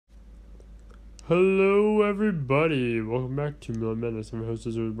Hello, everybody. Welcome back to Million Madness. I'm your host,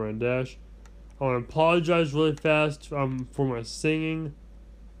 Brian Dash. I want to apologize really fast for my singing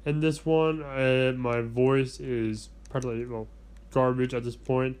in this one. My voice is probably garbage at this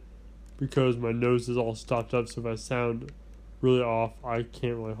point because my nose is all stopped up. So if I sound really off, I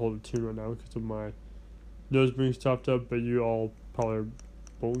can't really hold a tune right now because of my nose being stopped up. But you all probably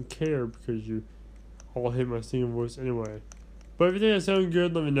won't care because you all hate my singing voice anyway. But if you think I sound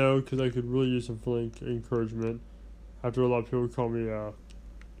good, let me know, because I could really use some feeling encouragement. After a lot of people call me a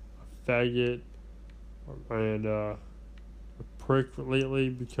faggot and a prick lately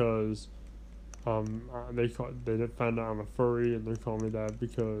because they found out I'm a furry, and they're calling me that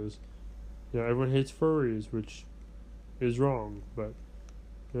because everyone hates furries, which is wrong. But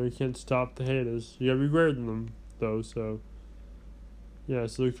you can't stop the haters. You gotta be greater than them though. So yeah,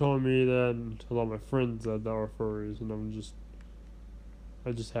 so they're calling me that, and a lot of my friends that are furries, and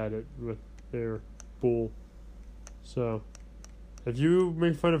I just had it with their bull. So, if you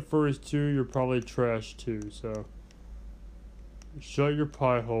make fun of furries too, you're probably trash too. So, shut your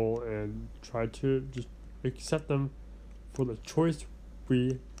pie hole and try to just accept them for the choice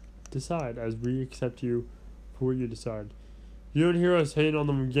we decide, as we accept you for what you decide. You don't hear us hating on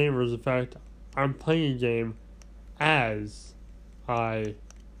them gamers. In fact, I'm playing a game as I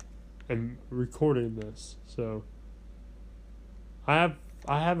am recording this. So,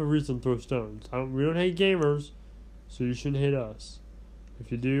 I have a reason to throw stones. We don't hate gamers, so you shouldn't hate us.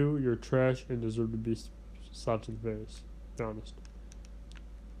 If you do, you're trash and deserve to be slapped in the face. Be honest.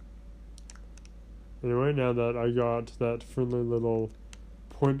 Anyway, now that I got that friendly little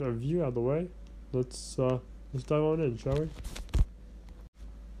point of view out of the way, let's dive on in, shall we?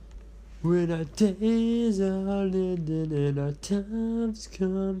 When our days are ending and our times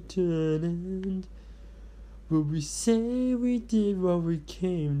come to an end, will we say we did what we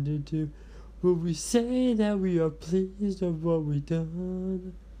came to do? Will we say that we are pleased of what we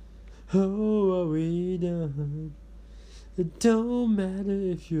done? Oh, what we done. It don't matter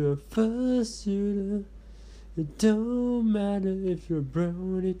if you're a fursuiter. It don't matter if you're a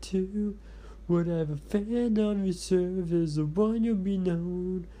brony too. Whatever fandom you serve is the one you'll be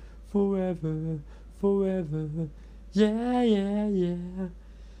known forever, forever. Yeah, yeah, yeah.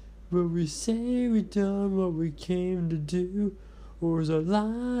 Will we say we done what we came to do? Or is our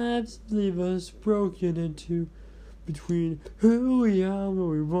lives leave us broken in two? Between who we are and what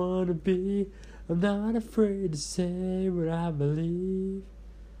we want to be, I'm not afraid to say what I believe.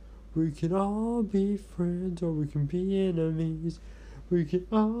 We can all be friends or we can be enemies. We can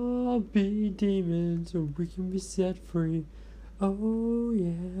all be demons or we can be set free. Oh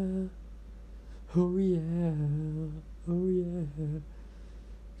yeah, oh yeah, oh yeah.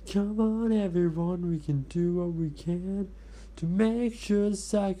 Come on everyone, we can do what we can to make sure the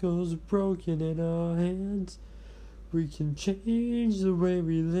cycles are broken in our hands. We can change the way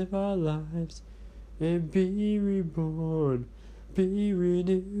we live our lives and be reborn, be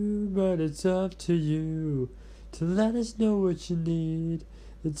renewed. But it's up to you to let us know what you need.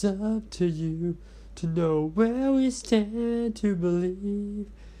 It's up to you to know where we stand, to believe.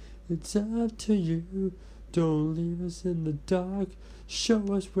 It's up to you. Don't leave us in the dark.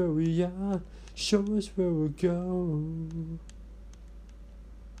 Show us where we are. Show us where we'll go.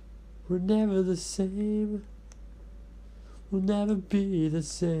 We're never the same. We'll never be the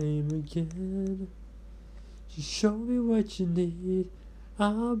same again. Just show me what you need.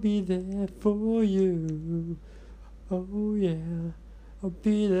 I'll be there for you. Oh yeah, I'll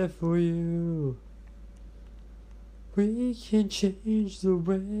be there for you. We can change the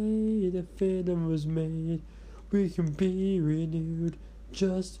way the fandom was made. We can be renewed,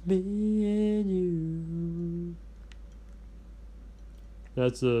 just me and you.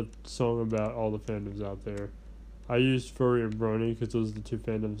 That's a song about all the fandoms out there. I used furry and Brony because those are the two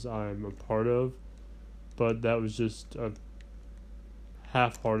fandoms I'm a part of. But that was just a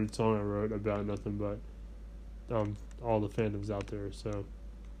half-hearted song I wrote about nothing but all the fandoms out there. So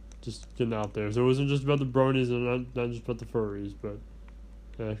just getting out there. So it wasn't just about the bronies and not just about the furries, but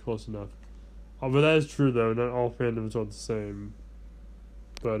yeah, close enough. But that is true though, not all fandoms are the same.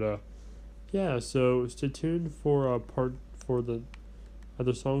 But yeah, so stay tuned for the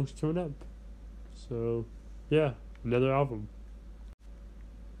other songs coming up. So yeah, another album.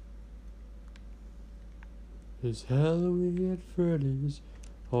 It's Halloween at Freddy's,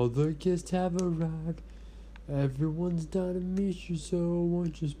 all the guests have arrived. Everyone's down to meet you, so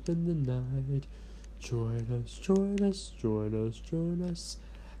won't you spend the night? Join us, join us, join us, join us.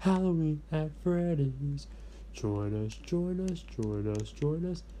 Halloween at Freddy's. Join us, join us, join us, join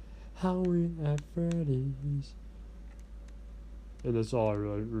us. Halloween at Freddy's. And that's all I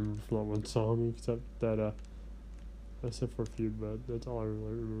really remember from that one song, except for a few, but that's all I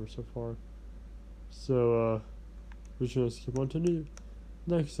really remember so far. So, we're just gonna skip on to the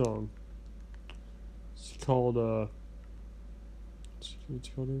next song. It's called, what's it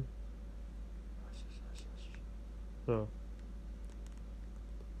called here? Oh.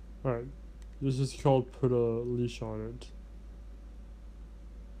 Alright. This is called Put a Leash on It.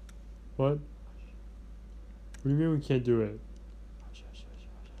 What? What do you mean we can't do it?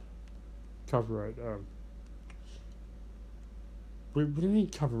 Copyright. Wait, what do you mean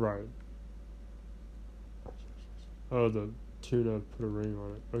copyright? Oh, the tuna put a ring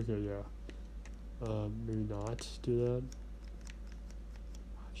on it. Okay, yeah. Maybe not do that.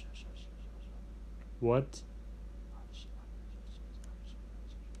 What?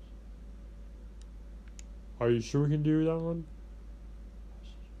 Are you sure we can do that one?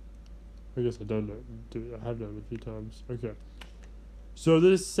 I guess I don't know. I have done it a few times. Okay. So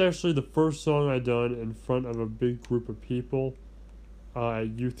this is actually the first song I done in front of a big group of people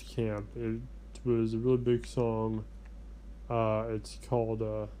at youth camp. It was a really big song. It's called,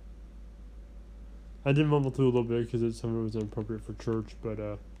 I did mumble through a little bit because some of it was inappropriate for church, but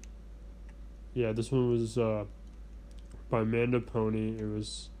yeah, this one was by Amanda Pony. It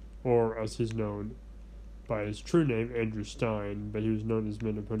was, or as he's known by his true name, Andrew Stein, but he was known as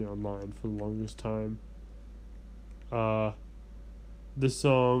Amanda Pony online for the longest time. This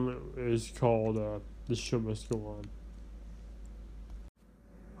song is called The Show Must Go On.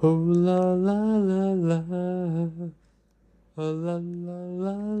 Oh la la la la, oh la la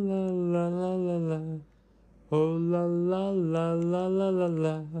la la la la la la, oh la la la la la la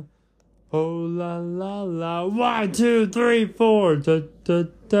la, oh la la la. 1, 2, 3, 4. Da da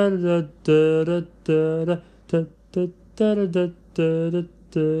da da da da da da da da da da da da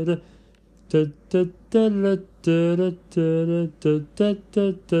da.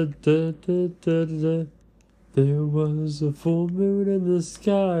 There was a full moon in the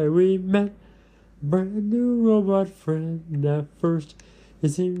sky. We met a brand new robot friend. At first, he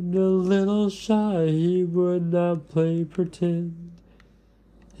seemed a little shy. He would not play pretend.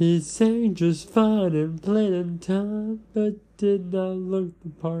 He sang just fine and played in time, but did not look the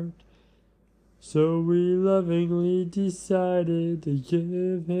part. So we lovingly decided to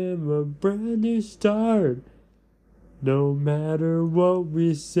give him a brand new start. No matter what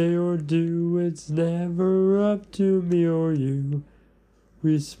we say or do, it's never up to me or you.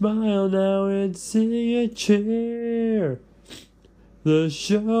 We smile now and sing a cheer. The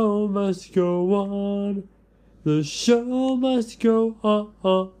show must go on. The show must go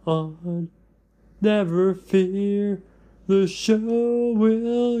on. Never fear. The show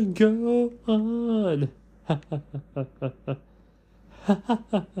will go on.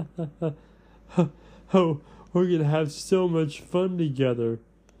 Oh, we're gonna have so much fun together.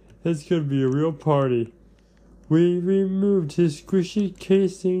 It's gonna be a real party. We removed his squishy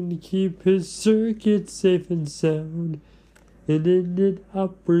casing to keep his circuit safe and sound, and ended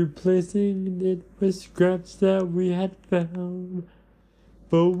up replacing it with scraps that we had found.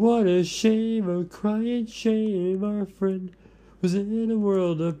 But what a shame, a crying shame, our friend was in a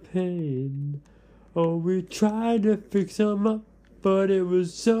world of pain. Oh, we tried to fix him up, but it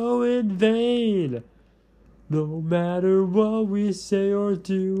was so in vain. No matter what we say or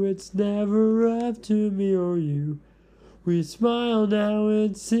do, it's never up to me or you. We smile now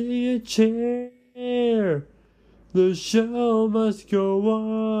and sing a cheer. The show must go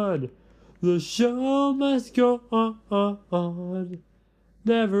on. The show must go on.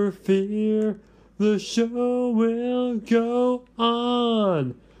 Never fear, the show will go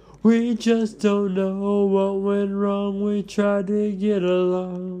on. We just don't know what went wrong. We tried to get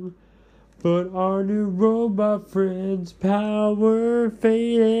along, but our new robot friend's power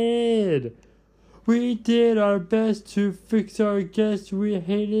faded. We did our best to fix our guest. We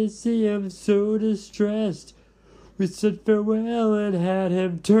hated to see him so distressed. We said farewell and had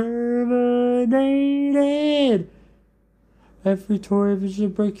him terminated. Every toy vision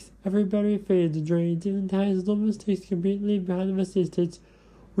breaks, every battery fades and drains. Even times little mistakes can be leave behind the messy states.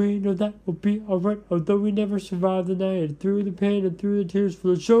 We know that will be alright, although we never survive the night. Through the pain and through the tears, for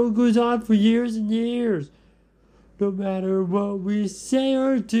the show goes on for years and years. No matter what we say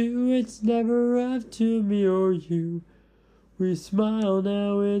or do, it's never up to me or you. We smile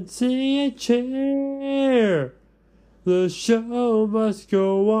now and sing a cheer. The show must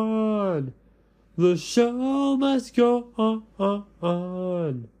go on. The show must go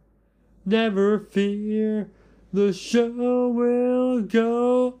on. Never fear, the show will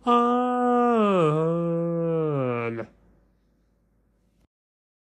go on.